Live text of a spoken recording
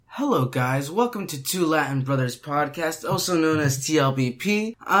Hello guys, welcome to Two Latin Brothers Podcast, also known as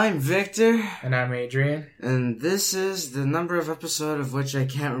TLBP. I'm Victor. And I'm Adrian. And this is the number of episode of which I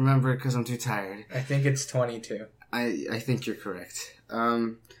can't remember because I'm too tired. I think it's 22. I think you're correct.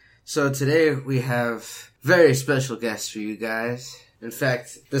 So today we have very special guests for you guys. In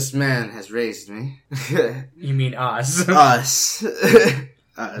fact, this man has raised me. You mean us. Us.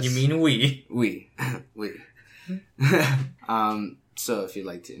 Us. You mean we. We. So if you'd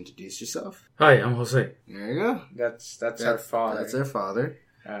like to introduce yourself. Hi, I'm Jose. There you go. That's our father. That's our father.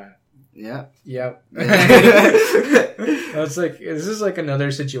 Yeah. Yep. It's like this is like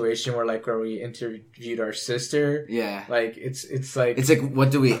another situation where we interviewed our sister. Yeah. Like it's like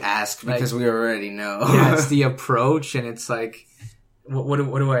what do we ask because we already know. Yeah, it's the approach, and it's like what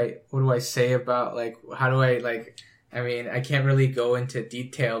do I say about like how do I like I mean I can't really go into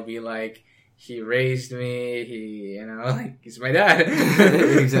detail, be like he raised me, he's my dad.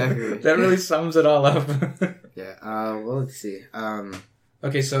 Exactly. That really sums it all up. Yeah. Well, let's see.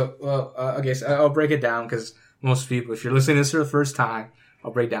 Okay, so I'll break it down because most people, if you're listening to this for the first time, I'll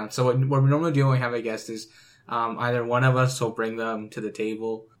break down. So what we normally do when we have a guest is either one of us will bring them to the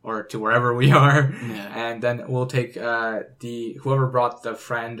table or to wherever we are, and then we'll take whoever brought the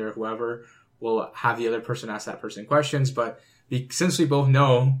friend or whoever will have the other person ask that person questions. But since we both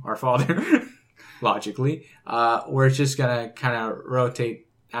know our father, logically, we're just gonna kind of rotate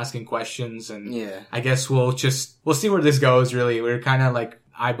asking questions, and I guess we'll see where this goes. Really, we're kind of like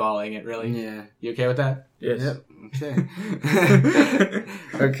eyeballing it. Really, yeah. You okay with that? Yes. Yep. Okay.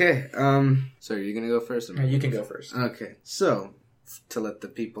 Okay. So are you gonna go first? You can go first. Okay. So to let the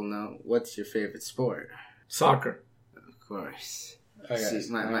people know, what's your favorite sport? Soccer. Of course. Okay.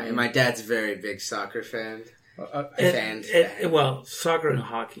 See, my dad's a very big soccer fan. Well, soccer and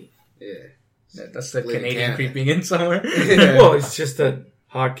hockey. Yeah. That's the Canadian creeping in somewhere. Yeah. Well, it's just that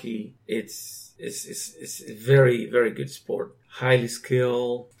hockey. It's a very, very good sport. Highly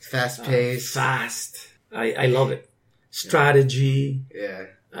skilled, Fast paced, fast. I love it. Strategy. Yeah.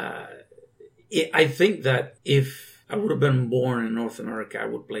 I think that if I would have been born in North America, I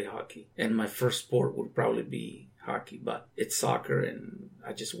would play hockey, and my first sport would probably be hockey. But it's soccer, and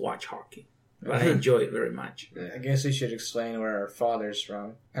I just watch hockey. But I enjoy it very much. I guess we should explain where our father's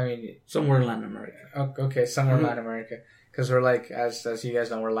from. I mean, somewhere in Latin America. Okay, somewhere in Latin America. Because we're like, as you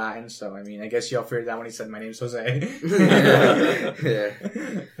guys know, we're Latin. So, I mean, I guess y'all figured that when he said my name's Jose. Yeah.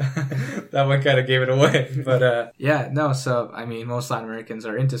 That one kind of gave it away. But, so, I mean, most Latin Americans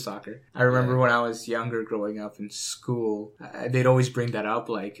are into soccer. I remember when I was younger growing up in school, they'd always bring that up.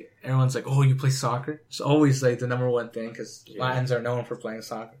 Like, everyone's like, oh, you play soccer? It's always like the number one thing because Latins are known for playing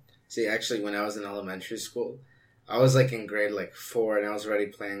soccer. See, actually, when I was in elementary school, I was like in grade 4, and I was already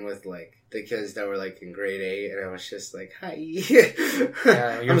playing with like the kids that were like in grade 8, and I was just like, "Hi,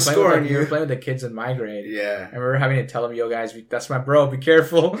 I'm scoring." You were playing with the kids in my grade. Yeah, I remember having to tell them, "Yo, guys, that's my bro. Be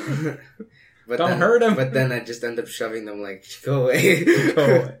careful. Don't hurt him." But then I just end up shoving them like, "Go away, go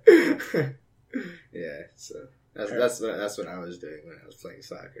away." Yeah, so that's what I was doing when I was playing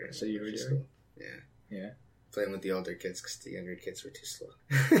soccer. So you were doing, playing with the older kids because the younger kids were too slow.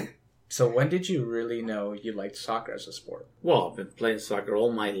 So when did you really know you liked soccer as a sport? Well, I've been playing soccer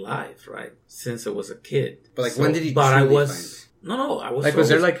all my life, right? Since I was a kid. But when did you find it? I was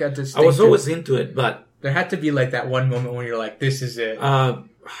there like a distinctive... I was always into it, but... There had to be like that one moment when you're like, this is it. I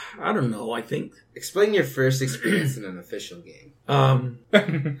don't know, I think... Explain your first experience in an official game.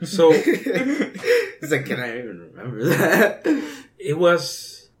 So... It's like, can I even remember that? It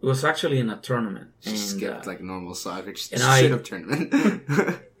was actually in a tournament. Just skipped like normal soccer, just straight up tournament.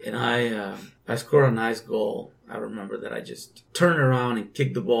 And I scored a nice goal. I remember that I just turned around and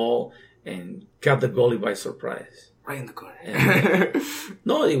kicked the ball and got the goalie by surprise. Right in the corner.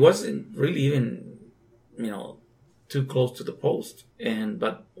 No, it wasn't really even, too close to the post.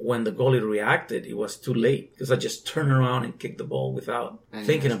 But when the goalie reacted, it was too late because I just turned around and kicked the ball without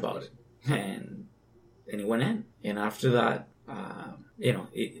thinking about it. And it went in. And after that,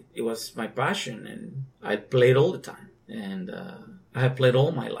 it was my passion, and I played all the time. And I have played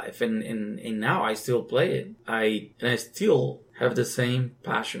all my life, and now I still play it. I still have the same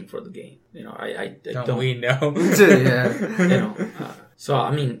passion for the game. I don't. We know? Yeah. So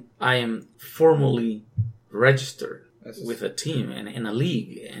I mean, I am formally registered with a team and in a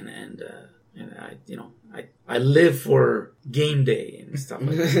league, and I live for game day and stuff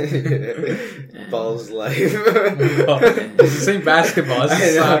like that. Ball's life. It's the same basketball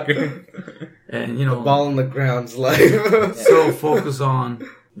as soccer. And the ball on the ground's life. So focus on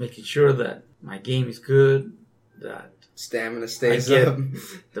making sure that my game is good, that stamina stays I get up,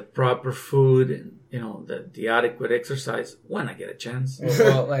 the proper food, the adequate exercise when I get a chance.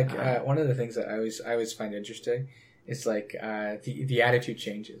 Well, like one of the things that I always find interesting is like the attitude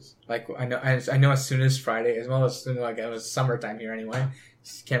changes. Like I know as soon as Friday, as well as soon like it was summertime here anyway.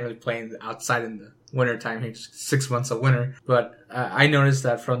 Just can't really play outside in the winter time here, just 6 months of winter. But I noticed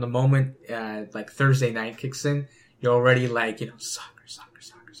that from the moment like Thursday night kicks in, you're already like soccer.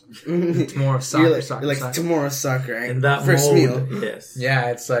 Tomorrow soccer. You're like tomorrow's soccer. Right? In that first mode, meal. yes.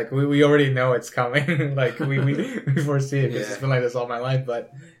 Yeah, it's like we already know it's coming. Like we foresee it because it's been like this all my life.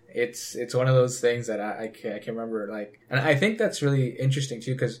 But it's one of those things that I can remember. Like, and I think that's really interesting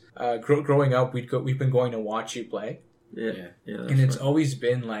too because growing up we've been going to watch you play. Yeah. And it's always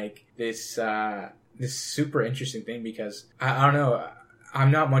been like this super interesting thing because I don't know,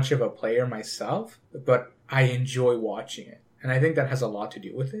 I'm not much of a player myself, but I enjoy watching it. And I think that has a lot to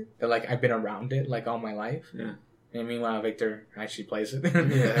do with it. That like I've been around it like all my life. Yeah. And meanwhile, Victor actually plays it.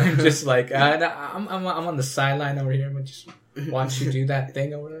 I'm just like I'm on the sideline over here, but just watch you do that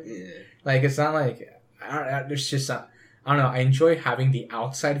thing over there. Yeah. Like it's not like there's just I don't know. I enjoy having the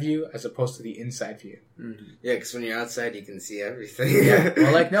outside view as opposed to the inside view. Mm-hmm. Yeah, because when you're outside, you can see everything. Yeah.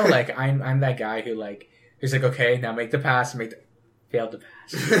 Well, like no, like I'm that guy who's like okay, now make the pass, failed the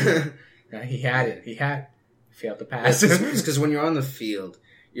pass. He had it. Failed the pass. It's because when you're on the field,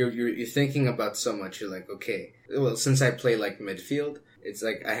 you're thinking about so much. You're like, okay, well, since I play like midfield, it's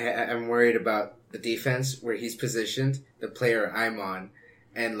like I'm worried about the defense where he's positioned, the player I'm on,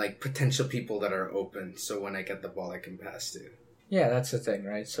 and like potential people that are open. So when I get the ball, I can pass to. Yeah, that's the thing,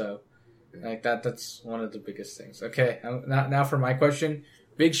 right? So, like that's one of the biggest things. Okay, now for my question.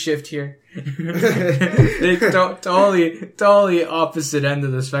 Big shift here. totally opposite end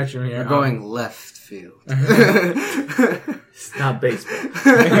of the spectrum here. We're going left field. It's not baseball.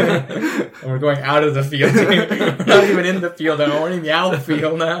 We're going out of the field. We're not even in the field. We're in the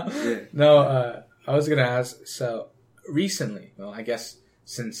outfield now. Yeah. No, I was gonna ask. So recently, well, I guess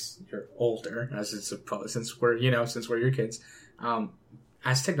since you're older, since we're your kids,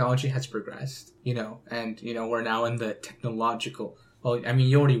 as technology has progressed, and we're now in the technological. Well, I mean,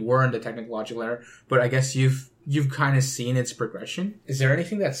 you already were in the technological era, but I guess you've kind of seen its progression. Is there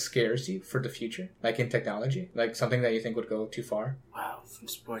anything that scares you for the future, like in technology, like something that you think would go too far? Wow, from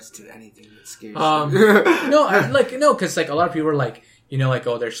sports to anything that scares you. No, because like a lot of people are like,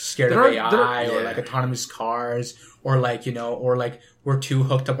 oh, they're scared of AI or like autonomous cars or like or like we're too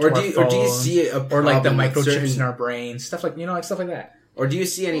hooked up to our phones, or do you see a problem or like the microchips certain... in our brains, stuff like like stuff like that. Or do you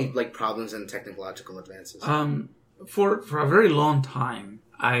see any like problems in technological advances? For a very long time,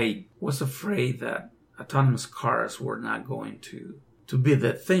 I was afraid that autonomous cars were not going to be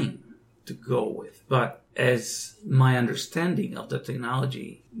the thing to go with. But as my understanding of the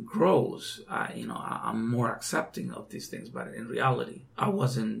technology grows, I'm more accepting of these things. But in reality, I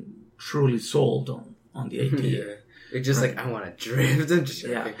wasn't truly sold on the idea. Yeah. You're just like, I want to drift.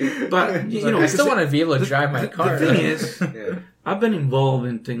 Yeah, but I still want to be able to drive my car. The thing is, I've been involved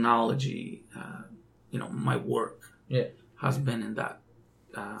in technology. My work has been in that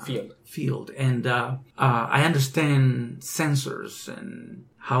field, and I understand sensors and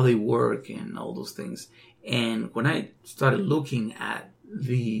how they work and all those things. And when I started looking at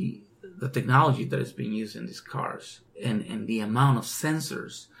the technology that is being used in these cars and the amount of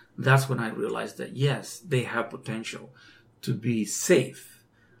sensors, that's when I realized that yes, they have potential to be safe.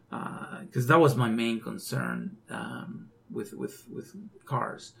 Because that was my main concern with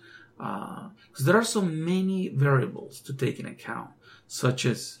cars. Because there are so many variables to take into account, such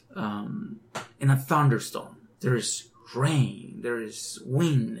as in a thunderstorm, there is rain, there is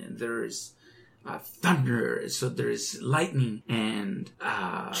wind, there is thunder, so there is lightning, and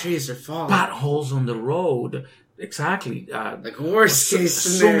trees are falling, potholes on the road. Exactly. Like worst case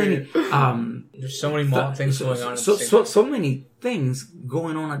scenario. There's so many more things going on. So many things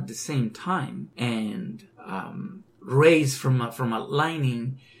going on at the same time, and rays from a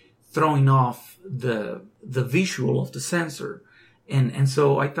lightning throwing off the visual of the sensor, and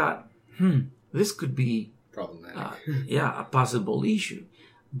so I thought, this could be problematic. A possible issue.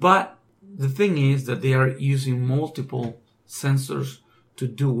 But the thing is that they are using multiple sensors to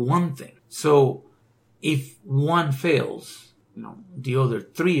do one thing. So if one fails, the other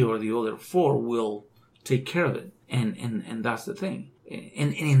 3 or the other 4 will take care of it. And that's the thing.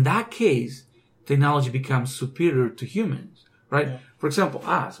 And in that case, technology becomes superior to humans, right? Yeah. For example,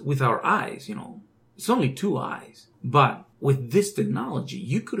 us, with our eyes, it's only 2 eyes. But with this technology,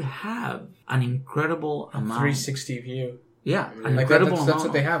 you could have an incredible amount. 360 view. Yeah, an incredible amount. That's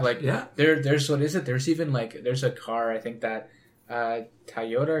what they have. Like, there's what is it? There's even like, there's a car, I think that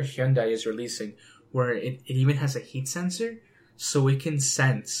Toyota or Hyundai is releasing, where it even has a heat sensor, so it can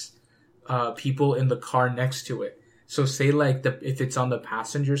sense people in the car next to it. So say like if it's on the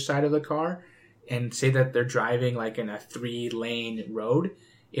passenger side of the car, and say that they're driving like in a 3-lane road,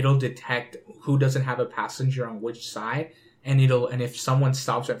 it'll detect who doesn't have a passenger on which side, and if someone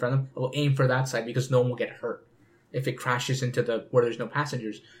stops in front of them, it'll aim for that side because no one will get hurt if it crashes into where there's no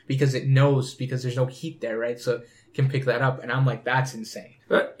passengers, because it knows, because there's no heat there, right? So it can pick that up, and I'm like, that's insane.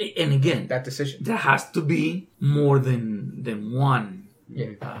 And again, That decision. there has to be more than one.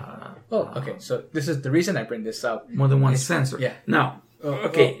 Yeah. Okay. So this is the reason I bring this up. More than one sensor. Yeah. Now,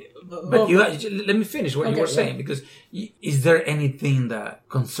 okay. But let me finish what you were saying, because is there anything that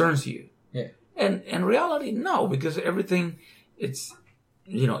concerns you? Yeah. And in reality, no, because everything, it's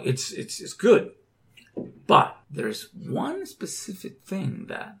good. But there's one specific thing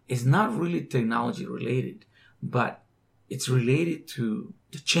that is not really technology related, but it's related to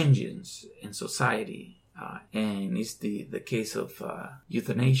the changes in society. And it's the case of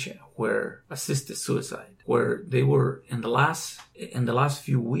euthanasia, where assisted suicide, where they were in the last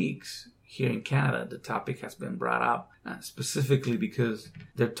few weeks here in Canada, the topic has been brought up specifically because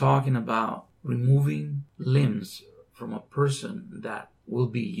they're talking about removing limbs from a person that will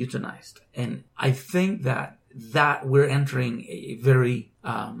be euthanized. And I think that we're entering a very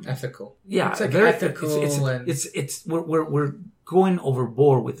ethical. Yeah, it's like very ethical. We're going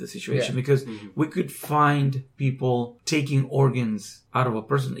overboard with the situation, because we could find people taking organs out of a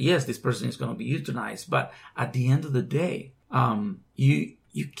person. Yes, this person is going to be euthanized, but at the end of the day,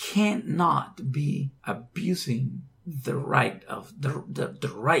 you can't not be abusing the right of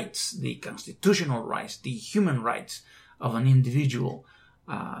the rights, the constitutional rights, the human rights of an individual.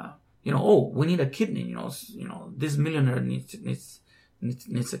 We need a kidney. This millionaire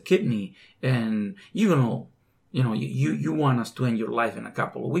needs a kidney, and you want us to end your life in a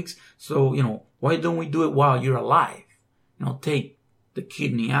couple of weeks. So, why don't we do it while you're alive? Take the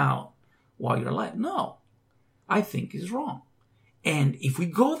kidney out while you're alive. No, I think it's wrong. And if we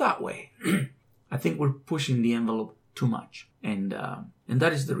go that way, I think we're pushing the envelope too much. And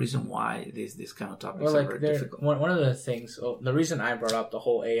that is the reason why this kind of topics are very difficult. One of the things, the reason I brought up the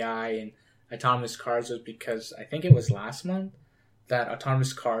whole AI and autonomous cars was because I think it was last month that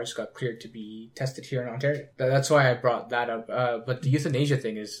autonomous cars got cleared to be tested here in Ontario. That's why I brought that up. But the euthanasia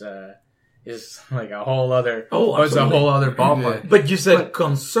thing is like a whole other. It's a whole other ballpark. But you said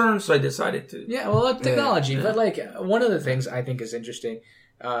concern, so I decided to. Yeah, well, technology. Yeah. But like one of the things I think is interesting.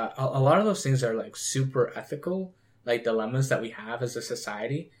 A lot of those things are like super ethical, like dilemmas that we have as a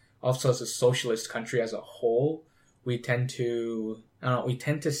society. Also, as a socialist country as a whole, we tend to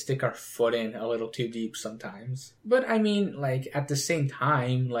stick our foot in a little too deep sometimes. But I mean, like at the same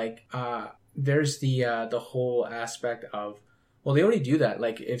time, like there's the whole aspect of, well, they already do that.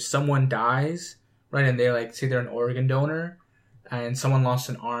 Like if someone dies, right, and they like say they're an organ donor, and someone lost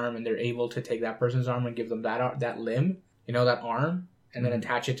an arm, and they're able to take that person's arm and give them that limb, that arm, and then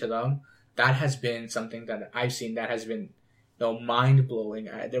attach it to them. That has been something that I've seen that has been, mind blowing.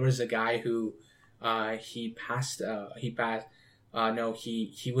 There was a guy who, he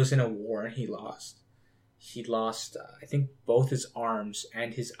was in a war and he lost. He lost, I think, both his arms,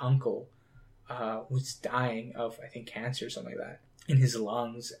 and his uncle was dying of, I think, cancer or something like that in his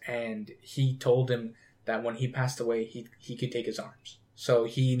lungs. And he told him that when he passed away, he could take his arms. So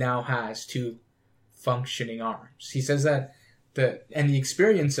he now has 2 functioning arms. He says that the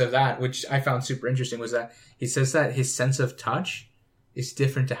experience of that, which I found super interesting, was that he says that his sense of touch is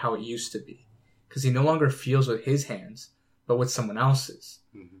different to how it used to be, because he no longer feels with his hands, but with someone else's,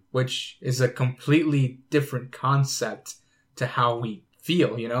 which is a completely different concept to how we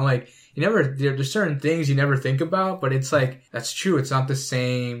feel. Like there's certain things you never think about, but it's like, that's true. It's not the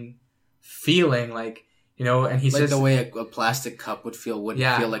same feeling, like, and he says the way a plastic cup would feel wouldn't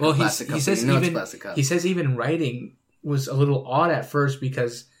feel like a plastic cup. He says it's a plastic cup. He says even writing was a little odd at first,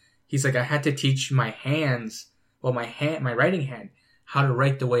 because he's like, I had to teach my hands, my writing hand, how to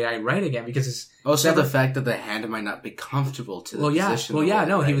write the way I write again, because it's also the fact that the hand might not be comfortable to the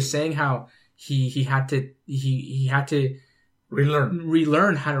position. He was saying how he had to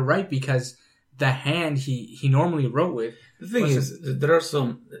relearn how to write, because the hand he normally wrote with. The thing is, there are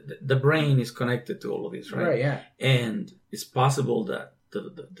the brain is connected to all of this, right? Right, yeah. And it's possible that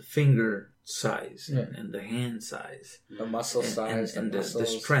the finger size and the hand size, the muscle size, and the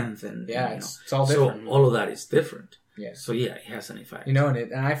strength, and it's all different. So all of that is different. Yeah. So it has an effect. And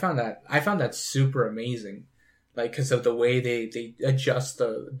I found that super amazing, like, because of the way they adjust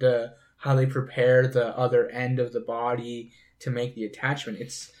the how they prepare the other end of the body to make the attachment.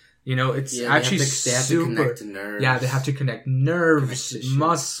 It's actually they have to connect nerves. Yeah, they have to connect nerves,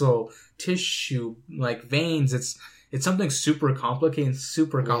 muscle, tissue, like veins. it's something super complicated and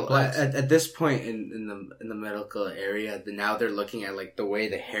super complex. At this point in the medical area, now they're looking at like the way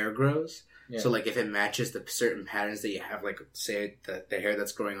the hair grows. Yeah. So like if it matches the certain patterns that you have, like say the hair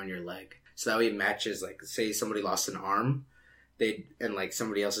that's growing on your leg, so that way it matches. Like say somebody lost an arm, and like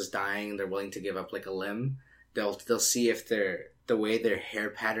somebody else is dying, they're willing to give up like a limb. They'll see if the way their hair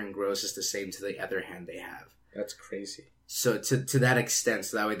pattern grows is the same to the other hand they have. That's crazy. So to that extent,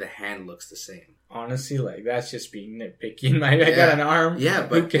 so that way the hand looks the same. Honestly, like that's just being nitpicky. I got an arm. Yeah,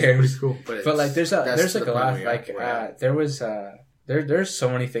 but who cares? Cool. But like there's like a lot. Like there was there's so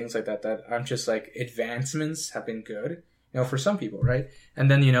many things like that I'm just like advancements have been good. You know, for some people, right?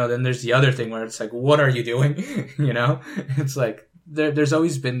 And then then there's the other thing where it's like, what are you doing? It's like there's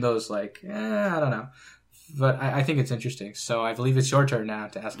always been those like I don't know. But I think it's interesting. So I believe it's your turn now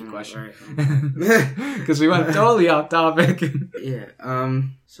to ask a question. Because we went totally off topic. Yeah.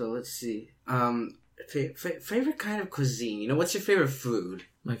 So let's see. Favorite kind of cuisine? What's your favorite food?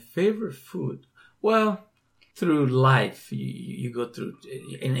 My favorite food? Well, through life, you go through...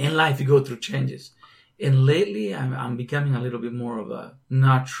 In life, you go through changes. And lately, I'm becoming a little bit more of a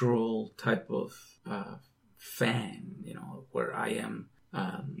natural type of fan, where I am...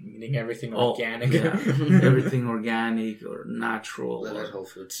 eating everything organic. Yeah, everything organic or natural. Live at Whole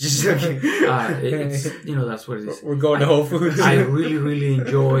Foods. Just it's that's what it is. We're going to Whole Foods. I really, really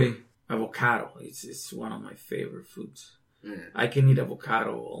enjoy avocado. It's one of my favorite foods. I can eat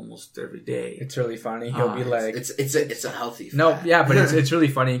avocado almost every day. It's really funny. He'll be like, it's a healthy fat. No, yeah, but it's really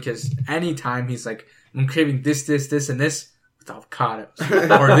funny because anytime he's like, I'm craving this, and this with avocados,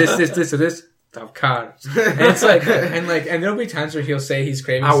 or this, and this. Avocados. And it's like, and there'll be times where he'll say he's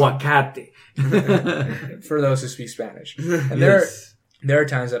craving aguacate for those who speak Spanish. And there are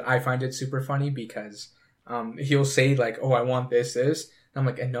times that I find it super funny because he'll say like, oh, I want this. And I'm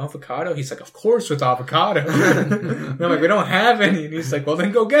like, and no avocado? He's like, of course with avocado. And I'm like, we don't have any. And he's like, well,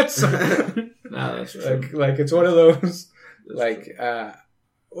 then go get some. No, that's true. Like it's one of those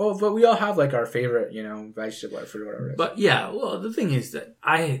but we all have like our favorite, vegetable or fruit or whatever. But yeah, well, the thing is that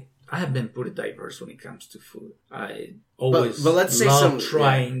I have been pretty diverse when it comes to food. I always love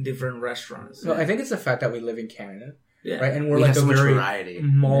trying different restaurants. No, I think it's the fact that we live in Canada, yeah, right? And we're we like a very variety.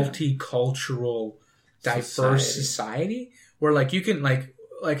 Multicultural, diverse society where like you can like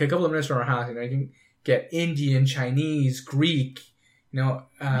a couple of minutes from our house, you can get Indian, Chinese, Greek,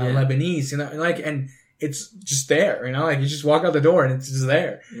 Lebanese, and it's just there, like you just walk out the door and it's just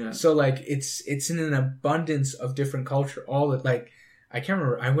there. Yeah. So like it's in an abundance of different culture. All that like. I can't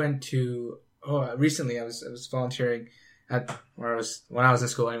remember. I went to recently. I was volunteering when I was in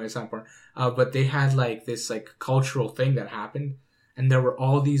school. Anyway, it's not important. But they had like this like cultural thing that happened, and there were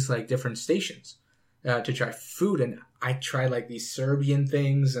all these like different stations to try food, and I tried like these Serbian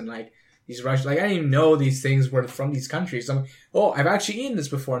things and like these Russian. Like I didn't even know these things were from these countries. I'm like, oh, I've actually eaten this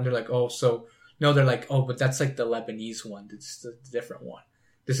before, and they're like, oh, so no, they're like, oh, but that's like the Lebanese one. It's the different one.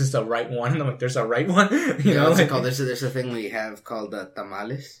 This is the right one. And I'm like, there's a right one. What's it called? There's a thing we have called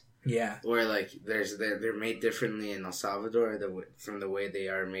tamales. Yeah. Where like they're made differently in El Salvador from the way they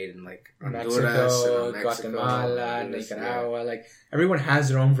are made in like Honduras, Mexico, Guatemala, Nicaragua. Yeah. Like everyone has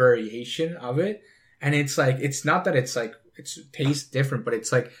their own variation of it, and it's like it's not that it's like it tastes different, but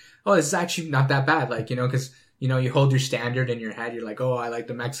it's like, oh, this is actually not that bad. Like because. You hold your standard in your head. You're like, oh, I like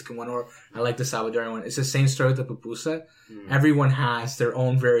the Mexican one or I like the Salvadorian one. It's the same story with the pupusa. Everyone has their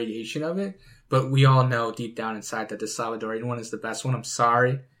own variation of it, but we all know deep down inside that the Salvadorian one is the best one. I'm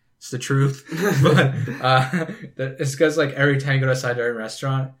sorry. It's the truth. But it's because like every time you go to a Salvadorian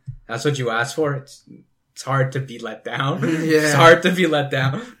restaurant, that's what you ask for. It's hard to be let down. Yeah. It's hard to be let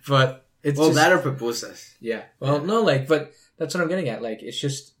down, but it's that or pupusas. Yeah. Well, no, like, but that's what I'm getting at. Like, it's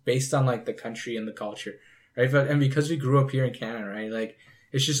just based on like the country and the culture. Right, and because we grew up here in Canada, right, like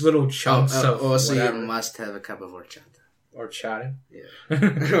it's just little chunks of also whatever. You must have a cup of horchata. Horchata? Yeah.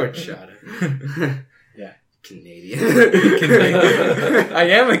 Horchata. Yeah. Canadian. I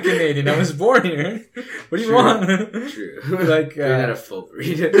am a Canadian. I was born here. What do you want? True. Like, you're not a full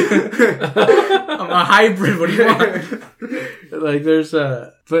breed. I'm a hybrid. What do you want? Like,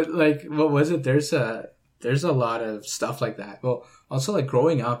 but like, what was it? There's a lot of stuff like that. Well, also like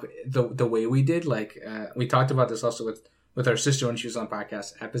growing up, the way we did, like, we talked about this also with our sister when she was on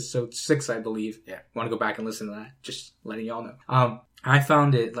podcast, episode 6, I believe. Yeah. Want to go back and listen to that? Just letting y'all know. I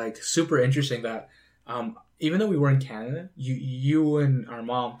found it like super interesting that, even though we were in Canada, you and our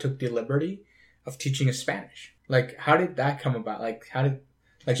mom took the liberty of teaching us Spanish. Like, how did that come about? Like,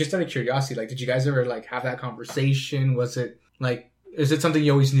 just out of curiosity, like, did you guys ever like have that conversation? Was it like, is it something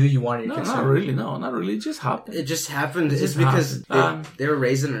you always knew you wanted to No, consider? not really. No, not really. It just happened. It just happened. It It's just because happened. they were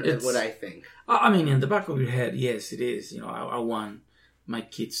raising it. it's- What I think. I mean, in the back of your head, yes, it is. I want my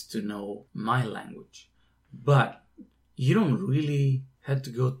kids to know my language, but you don't really have to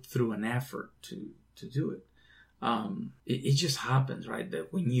go through an effort to do it. It just happens, right?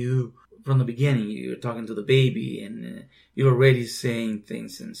 That when from the beginning, you're talking to the baby and you're already saying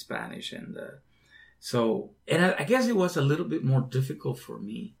things in Spanish. And I guess it was a little bit more difficult for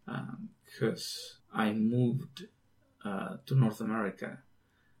me because I moved to North America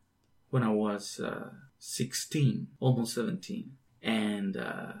when I was 16, almost 17. And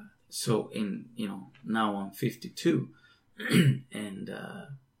now I'm 52. And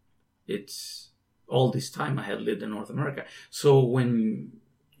it's all this time I had lived in North America. So when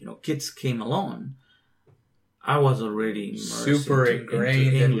kids came along, I was already immersed Super into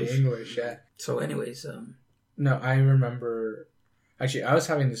ingrained in English. Yeah. So, anyways, No, I remember. Actually, I was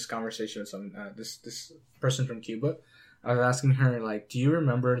having this conversation with some this person from Cuba. I was asking her, like, do you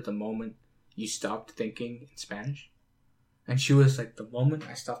remember the moment you stopped thinking in Spanish? And she was like, the moment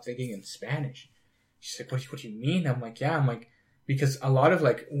I stopped thinking in Spanish. She's like, what do you mean? I'm like, yeah. I'm like, because a lot of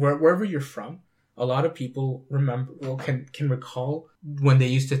like wherever you're from, a lot of people can recall when they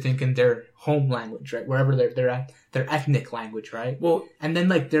used to think in their home language, right? Wherever they're at, their ethnic language, right? well, And then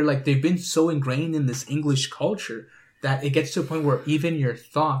they've been so ingrained in this English culture that it gets to a point where even your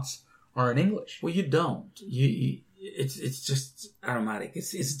thoughts are in English. well, you don't. It's just automatic.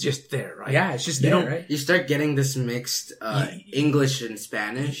 It's just there, right? Yeah, it's just You there, don't- right? You start getting this mixed English and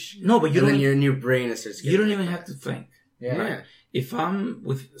Spanish. No, but you and then don't. your brain starts. You don't even have to think. Yeah. Right? If I'm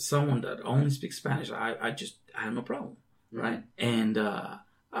with someone that only speaks Spanish, I have no problem, right? And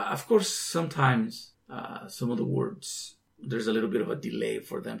of course, sometimes some of the words there's a little bit of a delay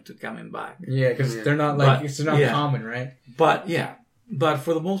for them to coming back. Yeah, because Yeah. they're not But, it's not yeah. common, right? But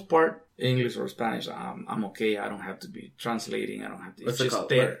for the most part, English or Spanish, I'm okay. I don't have to be translating. I don't have to. What's It's it just called?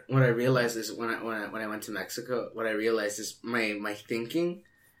 there. What I realized is when I went to Mexico, what I realized is my thinking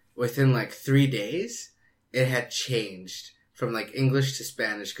within like 3 days, it had changed from like English to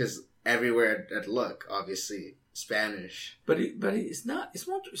Spanish because everywhere I'd look, obviously Spanish. But it's not.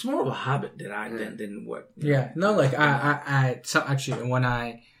 It's more of a habit that than what. Yeah, no, like actually when when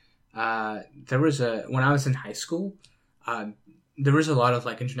I was in high school, there was a lot of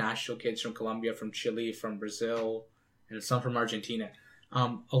like international kids from Colombia, from Chile, from Brazil, and some from Argentina. A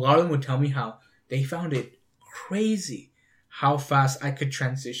lot of them would tell me how they found it crazy how fast I could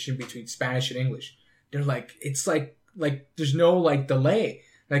transition between Spanish and English. They're like, it's like there's no like delay.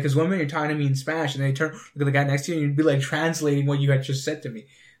 Like, cause one minute you're talking to me in Spanish and then you look at the guy next to you and you'd be like translating what you had just said to me.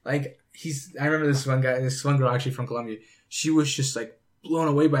 Like, I remember this one girl actually from Colombia. She was just like blown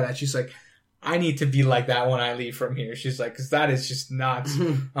away by that. She's like, I need to be like that when I leave from here. She's like, cause that is just nuts.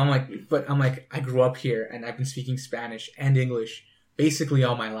 I'm like, I grew up here and I've been speaking Spanish and English basically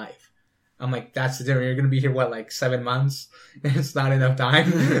all my life. I'm like, that's the difference. You're going to be here, what, like 7 months? It's not enough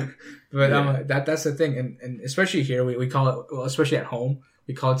time. But Yeah. that's the thing. And especially here, we call it, well, especially at home,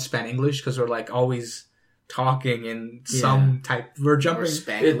 we call it Span English because we're like always talking in some type. We're Or jumping.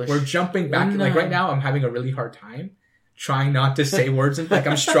 Spanglish. We're jumping back. When, Like right now, I'm having a really hard time trying not to say words and like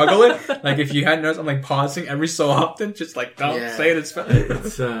I'm struggling. Like if you hadn't noticed, I'm like pausing every so often, just like don't Yeah. say it in Spanish.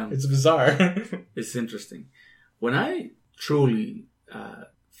 It's It's bizarre. it's interesting. When I truly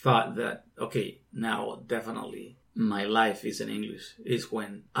thought that, okay, now definitely my life is in English, is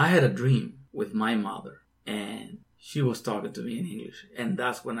when I had a dream with my mother and she was talking to me in English. And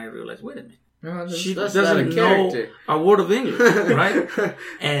that's when I realized, wait a minute. She That's not a doesn't know character. a word of English, right?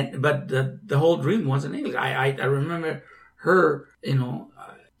 But the whole dream was in English. I remember her,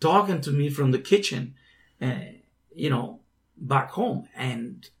 talking to me from the kitchen, back home,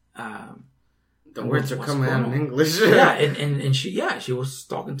 and The words are what's coming out going in on? English. yeah, and she was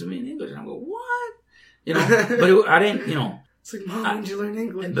talking to me in English, and I go, what? But I didn't, It's like, Mom, when did you learn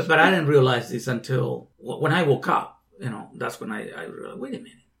English? but I didn't realize this until when I woke up. That's when I realized, wait a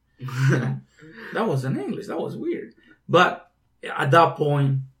minute. That was in English. That was weird. But at that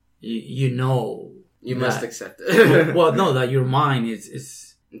point, you must accept it. well, no, that your mind is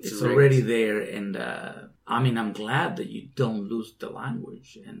It's it's rigged. already there, and I'm glad that you don't lose the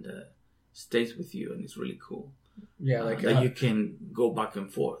language and stays with you, and it's really cool. Yeah, like that you can go back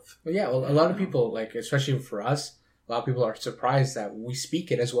and forth. Well, yeah, well, a lot of people, like, especially for us, a lot of people are surprised that we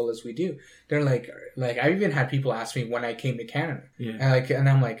speak it as well as we do. They're like I even had people ask me when I came to Canada, Yeah. and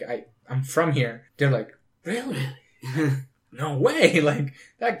I'm like, I'm from here. They're like, really? No way! Like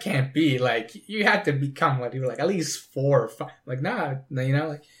that can't be. Like you had to become like you were like at least 4 or 5. Like nah,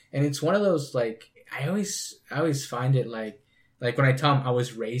 like, and it's one of those like I always find it like Like when I tell them I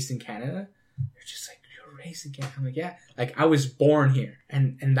was raised in Canada, they're just like, "You're raised in Canada?" I'm like, "Yeah." Like I was born here,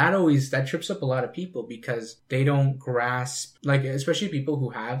 and that trips up a lot of people because they don't grasp, like especially people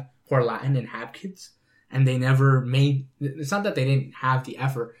who are Latin and have kids, and they never made. It's not that they didn't have the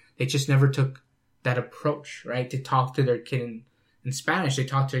effort; they just never took that approach, right? To talk to their kid in Spanish, they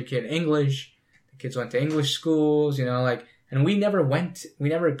talked to their kid in English. The kids went to English schools, like, and we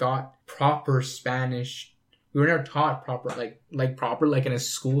never got proper Spanish. We were never taught proper, like in a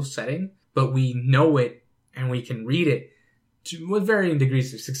school setting, but we know it and we can read it with varying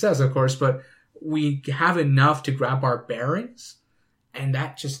degrees of success, of course, but we have enough to grab our bearings. And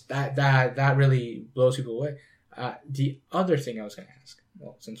that really blows people away. The other thing I was going to ask,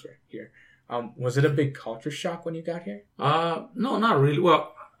 well, since we're here, was it a big culture shock when you got here? No, not really.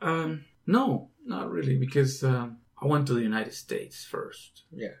 Well, no, not really, because I went to the United States first.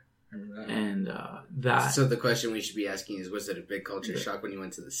 Yeah, I remember that. And that. So the question we should be asking is, was it a big culture shock when you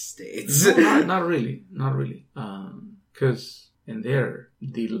went to the States? No, not really. Because in there,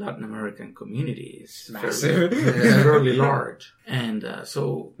 the Latin American community is massive, fairly large, and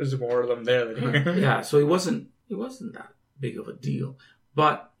so there's more of them there than here. Yeah, so it wasn't that big of a deal.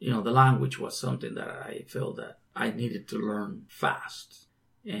 But the language was something that I felt that I needed to learn fast,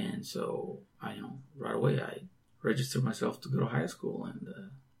 and so right away I registered myself to go to high school, and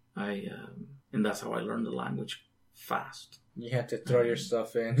that's how I learned the language fast. You had to throw your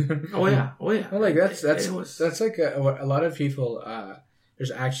stuff in. Oh yeah. Well, like that's like a lot of people.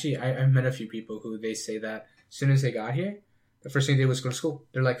 There's actually I met a few people who they say that as soon as they got here, the first thing they did was go to school.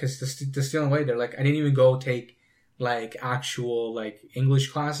 They're like, cause the stealing away. They're like, I didn't even go take like actual like English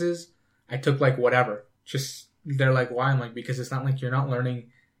classes. I took like whatever. Just they're like, why? I'm like, because it's not like you're not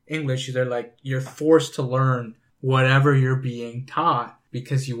learning English. They're like, you're forced to learn whatever you're being taught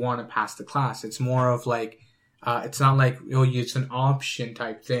because you want to pass the class. It's more of like. It's not like, it's an option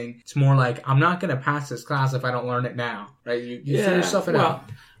type thing. It's more like, I'm not going to pass this class if I don't learn it now, right? You figure yourself out.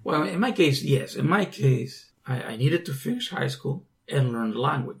 Well, in my case, yes. In my case, I needed to finish high school and learn the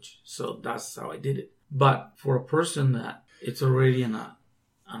language. So that's how I did it. But for a person that it's already an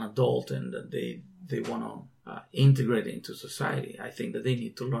adult and that they want to integrate into society, I think that they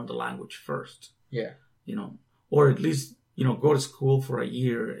need to learn the language first. Yeah. Or at least... go to school for a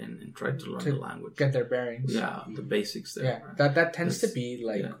year and try to learn the language. Get their bearings. Yeah, the basics there. Yeah, that tends to be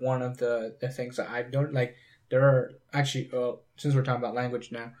like one of the things that I've done. Like there are actually, since we're talking about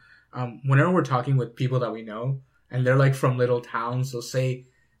language now, whenever we're talking with people that we know and they're like from little towns, they'll say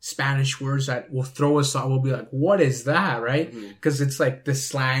Spanish words that will throw us off. We'll be like, what is that, right? Because it's like the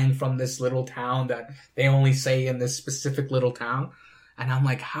slang from this little town that they only say in this specific little town. And I'm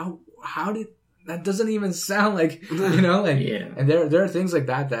like, how did... That doesn't even sound like, and there are things like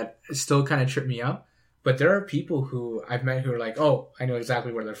that still kind of trip me up. But there are people who I've met who are like, oh, I know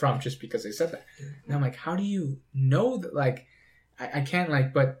exactly where they're from just because they said that. And I'm like, how do you know that? Like, I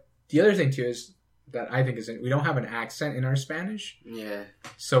can't but the other thing too is that I think is we don't have an accent in our Spanish. Yeah.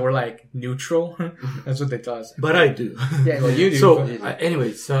 So we're like neutral. That's what they tell us. But I do. Yeah, well, you do. So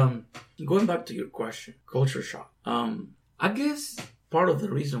anyways, going back to your question, culture shock. I guess part of the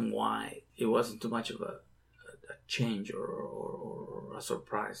reason why it wasn't too much of a change or a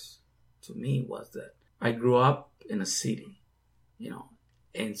surprise to me was that I grew up in a city,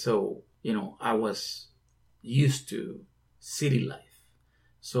 and so, I was used to city life.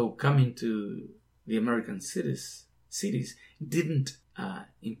 So coming to the American cities didn't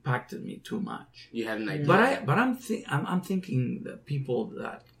impacted me too much. You had an idea. But I'm thinking that people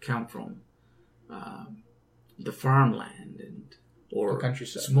that come from the farmland or the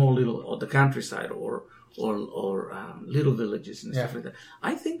countryside. The countryside or little villages and stuff like that.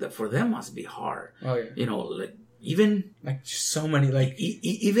 I think that for them must be hard. Oh yeah. Like even like so many like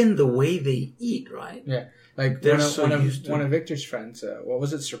even the way they eat, right? Yeah. Like they're one of Victor's friends, what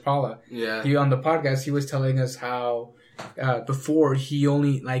was it, Sir Paula? Yeah. He on the podcast he was telling us how before the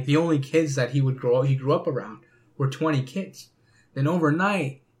only kids that he grew up around were 20 kids. Then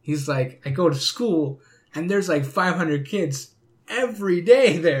overnight he's like, I go to school and there's like 500 kids every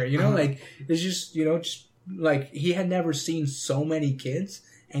day there, like it's just like he had never seen so many kids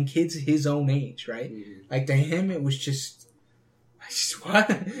and kids his own age, right? Like to him it was just what?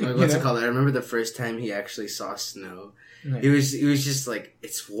 What's it called? I remember the first time he actually saw snow. Right. He was just like,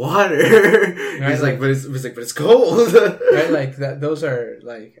 it's water. Right, he's like, but it's cold. Right, like that. Those are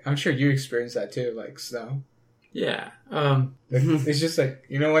like, I'm sure you experienced that too, like snow. Yeah. It's just like,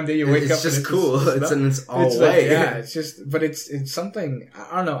 one day you wake up. It's just and cool. It's all it's white. yeah, it's just, but it's something,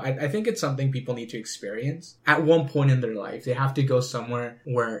 I don't know. I think it's something people need to experience at one point in their life. They have to go somewhere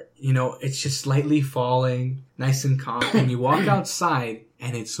where, it's just slightly falling, nice and calm, and you walk outside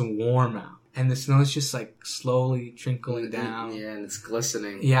and it's warm out. And the snow is just like slowly trickling down. Yeah, and it's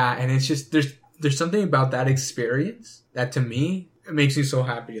glistening. Yeah, and it's just, there's something about that experience that to me, it makes me so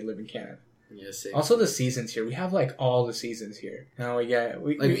happy to live in Canada. Yes. Also, the seasons here. We have like all the seasons here.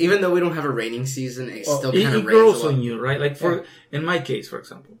 Even though we don't have a raining season, it still kind of rains. It grows on you, right? Like in my case, for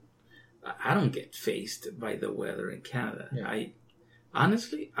example, I don't get faced by the weather in Canada. Yeah. I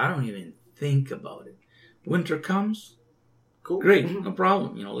don't even think about it. Winter comes, cool, great, no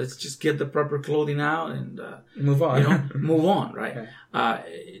problem. Let's just get the proper clothing out and move on. Move on, right? Yeah.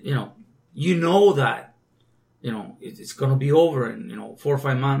 That it's going to be over in 4 or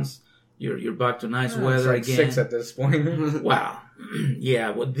 5 months. You're back to nice weather again. 6 at this point. Wow. Yeah,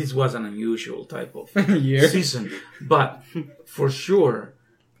 well, this was an unusual type of year season, but for sure,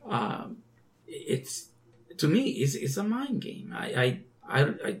 it's to me it's a mind game. I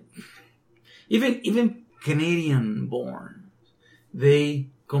even Canadian born,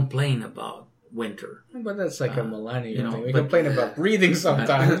 they complain about winter. But that's like a millennial thing. We complain about breathing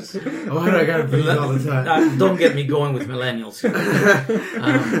sometimes. Why do I gotta breathe all the time? Don't get me going with millennials.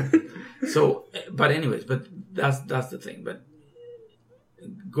 But that's the thing. But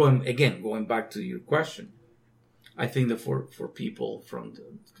going back to your question, I think that for people from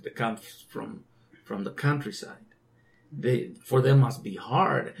the countryside, for them must be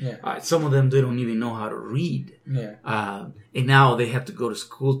hard. Yeah. Some of them, they don't even know how to read. Yeah. And now they have to go to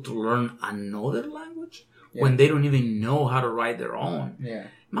school to learn another language when they don't even know how to write their own. Yeah.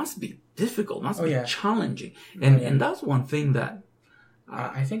 It must be difficult. Must be challenging. And that's one thing that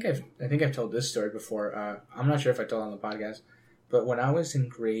I think I've told this story before. I'm not sure if I told it on the podcast, but when I was in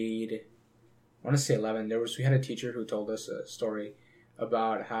grade, I want to say 11, we had a teacher who told us a story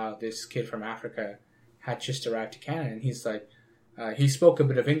about how this kid from Africa had just arrived to Canada, and he's like, he spoke a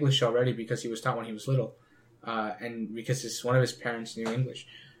bit of English already because he was taught when he was little, and because one of his parents knew English,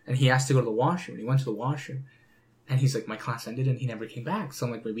 and he asked to go to the washroom. And he went to the washroom, and he's like, my class ended, and he never came back. So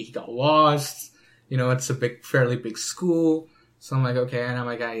I'm like, maybe he got lost. It's a fairly big school. So I'm like, okay, and I'm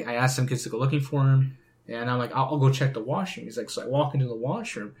like, I asked some kids to go looking for him, and I'm like, I'll go check the washroom. He's like, so I walk into the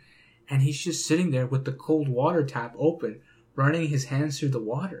washroom, and he's just sitting there with the cold water tap open, running his hands through the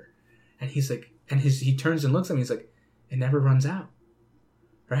water, and he's like, he turns and looks at me, he's like, it never runs out,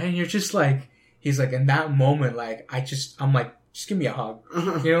 right? And you're just like, he's like, in that moment, like, I'm like, just give me a hug,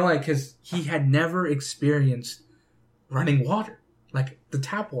 because he had never experienced running water, like the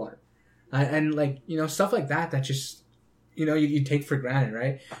tap water, and like, stuff like that just, you take for granted,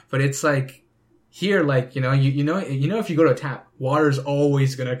 right? But it's like here, like, if you go to a tap, water's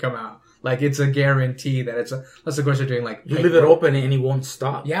always gonna come out. Like, it's a guarantee that unless of course they're doing like you leave it open and it won't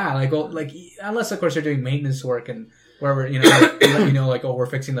stop. Yeah, unless of course they're doing maintenance work and wherever, like, we're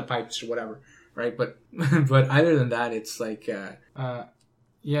fixing the pipes or whatever, right? But other than that, it's like, so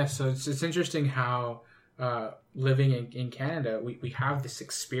it's interesting how living in Canada, we have this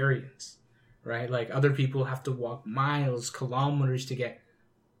experience. Right, like other people have to walk miles, kilometers to get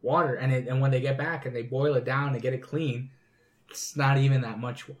water, and when they get back and they boil it down and get it clean, it's not even that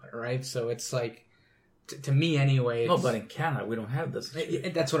much water, right? So it's like, to me anyway. No, but in Canada we don't have this.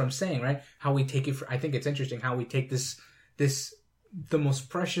 That's what I'm saying, right? How we take it. I think it's interesting how we take this the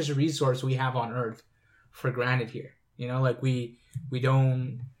most precious resource we have on Earth for granted here. Like we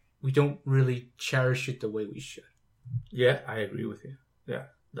don't really cherish it the way we should. Yeah, I agree with you. Yeah.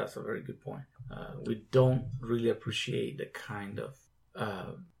 That's a very good point. We don't really appreciate the kind of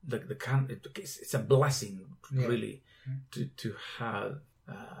it's a blessing, really, to have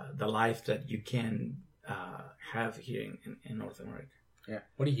the life that you can have here in North America. Yeah.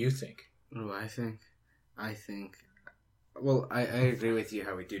 What do you think? Oh, I think. Well, I agree with you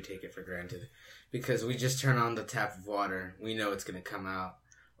how we do take it for granted, because we just turn on the tap of water, we know it's going to come out,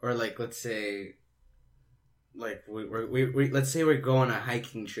 or like let's say. Like we let's say we're going on a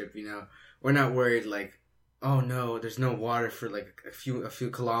hiking trip, we're not worried like, oh no, there's no water for like a few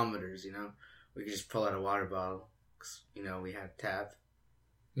kilometers, we can just pull out a water bottle, 'cause, we have tap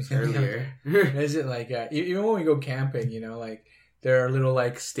earlier. Is it like even when we go camping, like there are little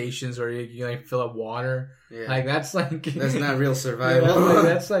like stations where you like fill up water. Yeah. Like that's not real survival.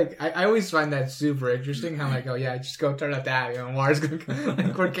 That's like I always find that super interesting. How like, oh yeah, just go turn up that, water's gonna come.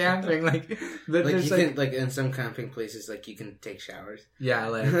 Like we're camping, like in some camping places, like you can take showers. Yeah,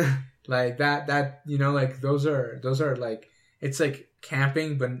 like that like those are like, it's like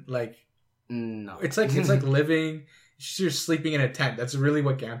camping, but like No. It's like living. You're sleeping in a tent. That's really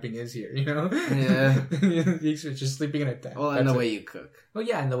what camping is here, you know? Yeah. You're just sleeping in a tent. Well, and the way you cook. Well,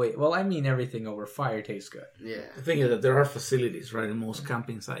 yeah, and the way... Well, I mean, everything over fire tastes good. Yeah. The thing is that there are facilities, right, in most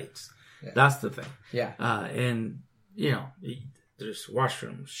camping sites. Yeah. That's the thing. Yeah. And, you know, there's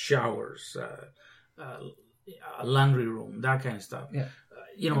washrooms, showers, a laundry room, that kind of stuff. Yeah.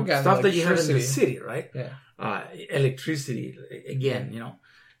 You know, You got stuff that you have in the electricity. city, right? Yeah. Electricity, again, you know.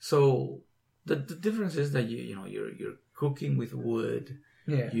 So the difference is that you're cooking with wood.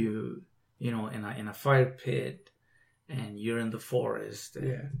 Yeah. You know, in a fire pit, and you're in the forest,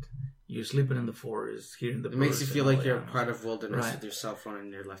 and you're sleeping in the forest, hearing the birds. It makes you feel like you're a animals. part of wilderness Right. with your cell phone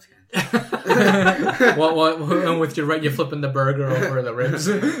in your left hand. Well, with your right, you're flipping the burger over the ribs.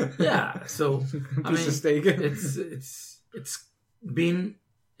 Yeah. So I Piece mean, of steak. it's been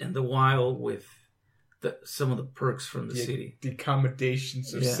in the wild with some of the perks from the city. The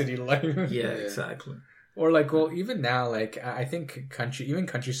accommodations of Yeah. city life. Yeah, exactly. Or like, well, even now, like I think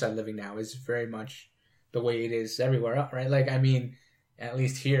countryside living now is very much the way it is everywhere else, right? Like, I mean, at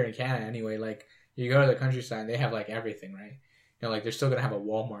least here in Canada, anyway. Like, you go to the countryside, they have like everything, right? You know, like they're still gonna have a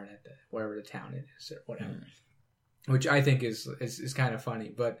Walmart at wherever the town it is or whatever, which I think is kind of funny.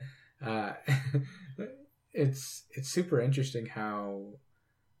 But it's super interesting how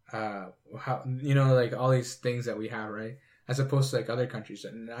you know, like all these things that we have, right? As opposed to like other countries,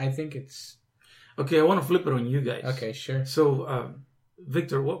 and I think it's Okay, I want to flip it on you guys. okay. Sure. So,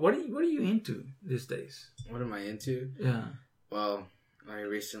 Victor, what are you into these days? What am I into? Yeah. Well, I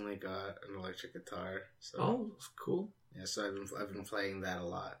recently got an electric guitar. So Oh, that's cool. yeah, so I've been playing that a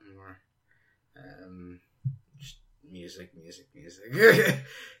lot more. Just music.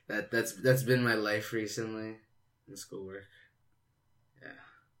 That's been my life recently in schoolwork.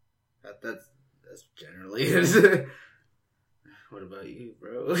 Yeah, that's generally it. What about you,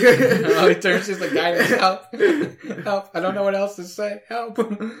 bro? Oh, he turns to the guy and help. Help. I don't know what else to say. Help.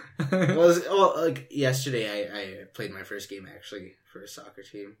 Well, like yesterday, I played my first game actually for a soccer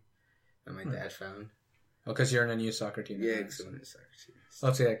team that my dad found. Oh, because you're in a new soccer team. Yeah, because I'm in a soccer team. So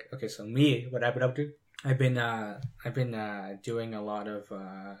let's say, like, okay, so me, what I've been up to? I've been doing a lot of,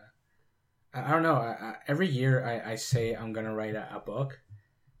 I don't know, every year I say I'm going to write a book,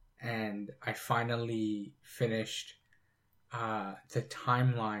 and I finally finished the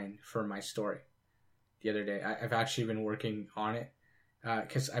timeline for my story the other day. I've actually been working on it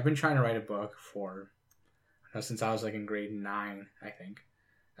because I've been trying to write a book for, I don't know, since I was like in grade 9, I think.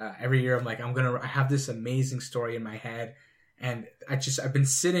 Every year I'm like, I have this amazing story in my head, and I've been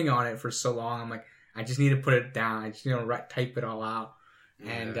sitting on it for so long. I'm like, I just need to put it down. I just need to type it all out.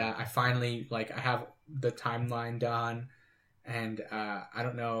 And I finally, like, I have the timeline done, and I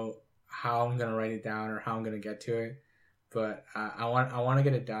don't know how I'm going to write it down or how I'm going to get to it. But I want to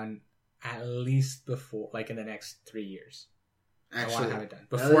get it done at least before, like, in the next 3 years. Actually, I want to have it done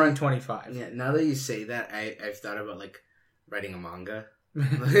before I'm 25. Yeah, now that you say that, I've thought about like writing a manga.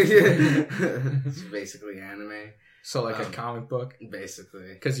 It's basically anime. So like a comic book,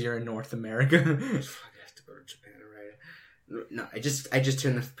 basically. because you're in North America. Fuck, I have to go to Japan to write it. No, I just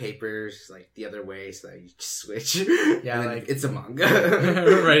turn the papers like the other way so that you just switch. Yeah, and like it's a manga.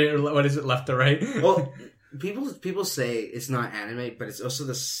 right? What is it, left to right? Well, people say it's not anime, but it's also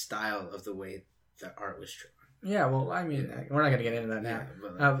the style of the way the art was drawn. Yeah, well, I mean, we're not gonna get into that now. Yeah,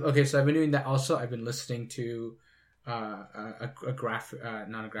 but, Okay, so I've been doing that. Also, I've been listening to an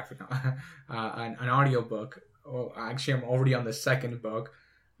audio book. Oh, actually, I'm already on the second book.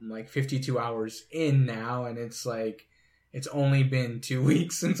 I'm like 52 hours in now, and it's like it's only been 2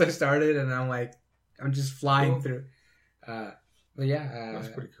 weeks since I started, and I'm just flying through. But yeah, That's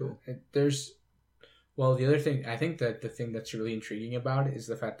pretty cool. The other thing, I think that the thing that's really intriguing about it is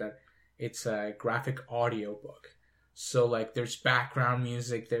the fact that it's a graphic audio book. So like there's background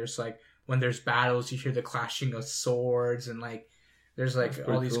music, there's like when there's battles you hear the clashing of swords, and like there's like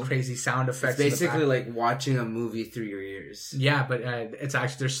all these crazy sound effects. It's basically like watching a movie through your ears. Yeah, but it's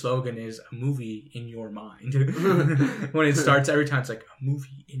actually, their slogan is a movie in your mind. When it starts, every time it's like a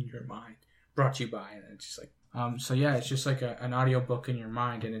movie in your mind, brought to you by, and it's just like so yeah, it's just like an audio book in your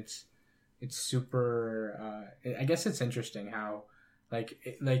mind, and it's super I guess it's interesting how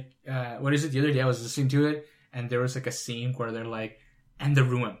what is it, the other day I was listening to it, and there was like a scene where they're like, and the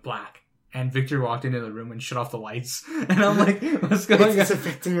room went black, and Victor walked into the room and shut off the lights, and I'm like, what's going on? It's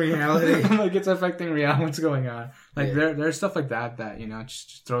affecting reality. I'm like, it's affecting reality. What's going on? Like there's stuff like that you know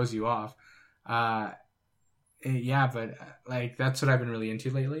just throws you off. Yeah, but like that's what I've been really into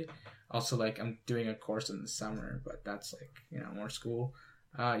lately. Also, like I'm doing a course in the summer, but that's like, you know, more school.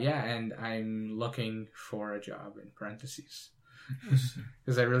 Yeah, and I'm looking for a job in parentheses.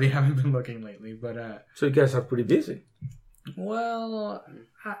 because I really haven't been looking lately. But So you guys are pretty busy. well,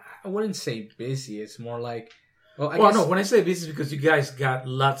 I wouldn't say busy. It's more like, I Well, guess, no, when I say busy, because you guys got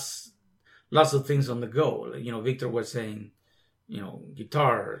lots of things on the go. Like, Victor was saying,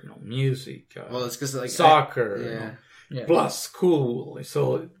 guitar, music, Well, it's because like soccer, yeah. plus school.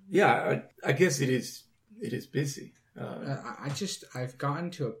 So yeah, I guess it is busy. I've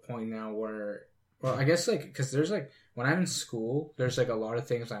gotten to a point now where, well, I guess like, because there's like, when I'm in school, there's like a lot of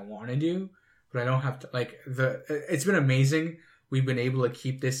things I want to do, but I don't have to, like, it's been amazing. We've been able to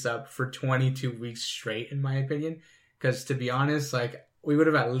keep this up for 22 weeks straight, in my opinion. Because to be honest, like, we would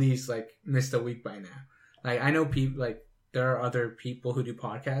have at least like missed a week by now. Like, I know people, like, there are other people who do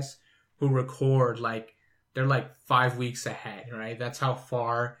podcasts who record like, they're like 5 weeks ahead, right? That's how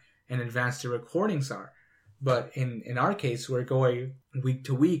far in advance the recordings are. But in our case, we're going week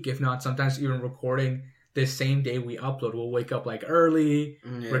to week, if not sometimes even recording the same day we upload. We'll wake up like early,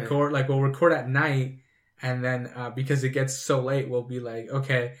 we'll record at night, and then because it gets so late, we'll be like,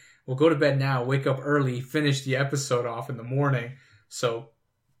 okay, we'll go to bed now, wake up early, finish the episode off in the morning. So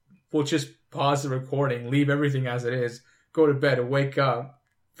we'll just pause the recording, leave everything as it is, go to bed, wake up,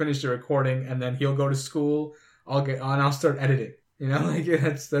 finish the recording, and then he'll go to school. I'll get on, I'll start editing. Like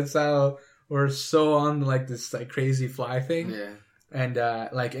that's how we're so on like this like crazy fly thing. Yeah. And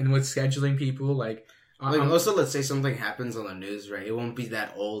and with scheduling people, like also, let's say something happens on the news, right? It won't be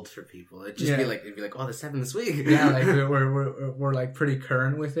that old for people. It'd just be like, oh, this happened this week. Yeah, like we're like pretty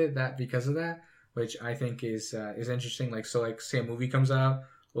current with it because of that, which I think is interesting. Like, so like say a movie comes out,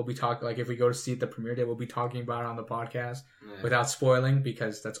 we'll be talking, like if we go to see it the premiere day, we'll be talking about it on the podcast without spoiling,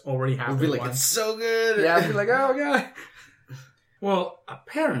 because that's already happened. We'll be like, once. It's so good. Yeah, I'll be like, oh god. Well,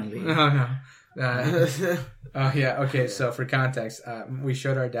 apparently. Oh no. Okay. So for context, we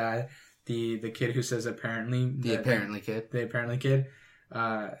showed our dad the kid who says apparently. The apparently kid.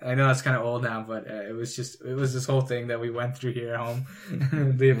 I know that's kind of old now, but it was this whole thing that we went through here at home.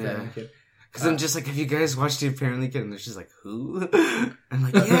 The apparently kid. Because I'm just like, have you guys watched The Apparently Kid? And they're just like, who? I'm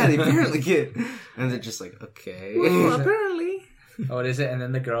like, yeah, The Apparently Kid. And they're just like, okay. Well, apparently. Oh, what is it? And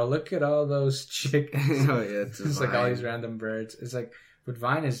then the girl, look at all those chickens. Oh, yeah. It's like all these random birds. It's like, but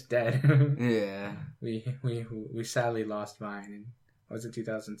Vine is dead. Yeah. We sadly lost Vine in, was it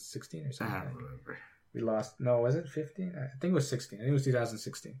 2016 or something? I don't remember. We lost, no, was it 15? I think it was 16. I think it was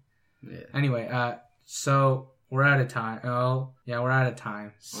 2016. Yeah. Anyway, so we're out of time. Oh, yeah, we're out of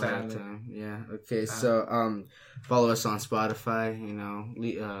time. Sadly. Yeah. Okay. So, follow us on Spotify.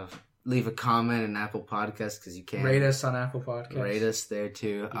 Leave a comment in Apple Podcasts, because you can rate us on Apple Podcasts. Rate us there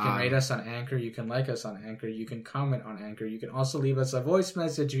too. You can rate us on Anchor. You can like us on Anchor. You can comment on Anchor. You can also leave us a voice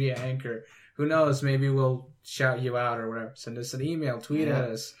message via Anchor. Who knows? Maybe we'll shout you out or whatever. Send us an email. Tweet at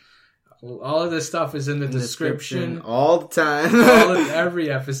us. All of this stuff is in the description. All the time. Every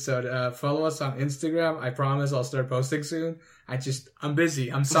episode. Follow us on Instagram. I promise I'll start posting soon. I'm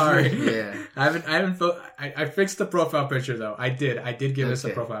busy. I'm sorry. Yeah. I fixed the profile picture though. I did give us a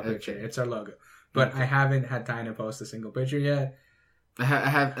profile picture. It's our logo. But I haven't had time to post a single picture yet. I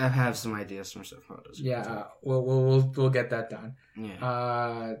have some ideas for some photos. Yeah. We'll get that done.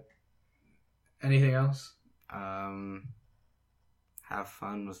 Yeah. Anything else? Have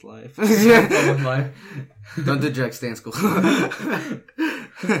fun with life. Don't do drugs, stay in school.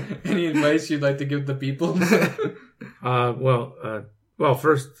 Any advice you'd like to give the people? Well,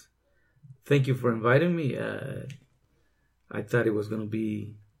 first, thank you for inviting me. I thought it was going to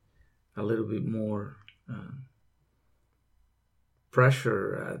be a little bit more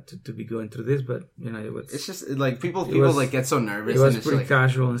pressure to be going through this, but it's just like people get so nervous. It was pretty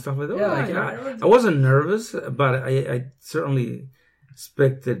casual and stuff like that. Yeah, I wasn't nervous, but I certainly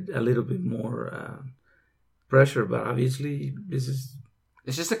expected a little bit more pressure. But obviously, it's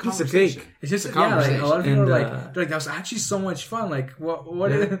just a conversation. It's just a conversation. A lot of people are like, that was actually so much fun. Like,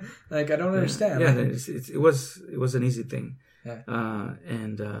 what? Yeah. Like, I don't understand. Yeah, it was an easy thing. Yeah.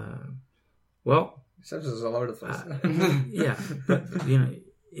 Well, except it was all over the place. Yeah, but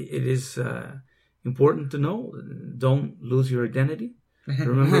it is important to know. Don't lose your identity.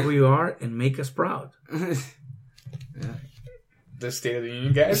 Remember who you are and make us proud. Yeah. The State of the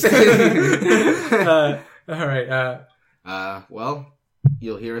Union, guys. All right. Well,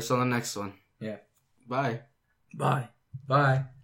 you'll hear us on the next one. Yeah. Bye. Bye. Bye.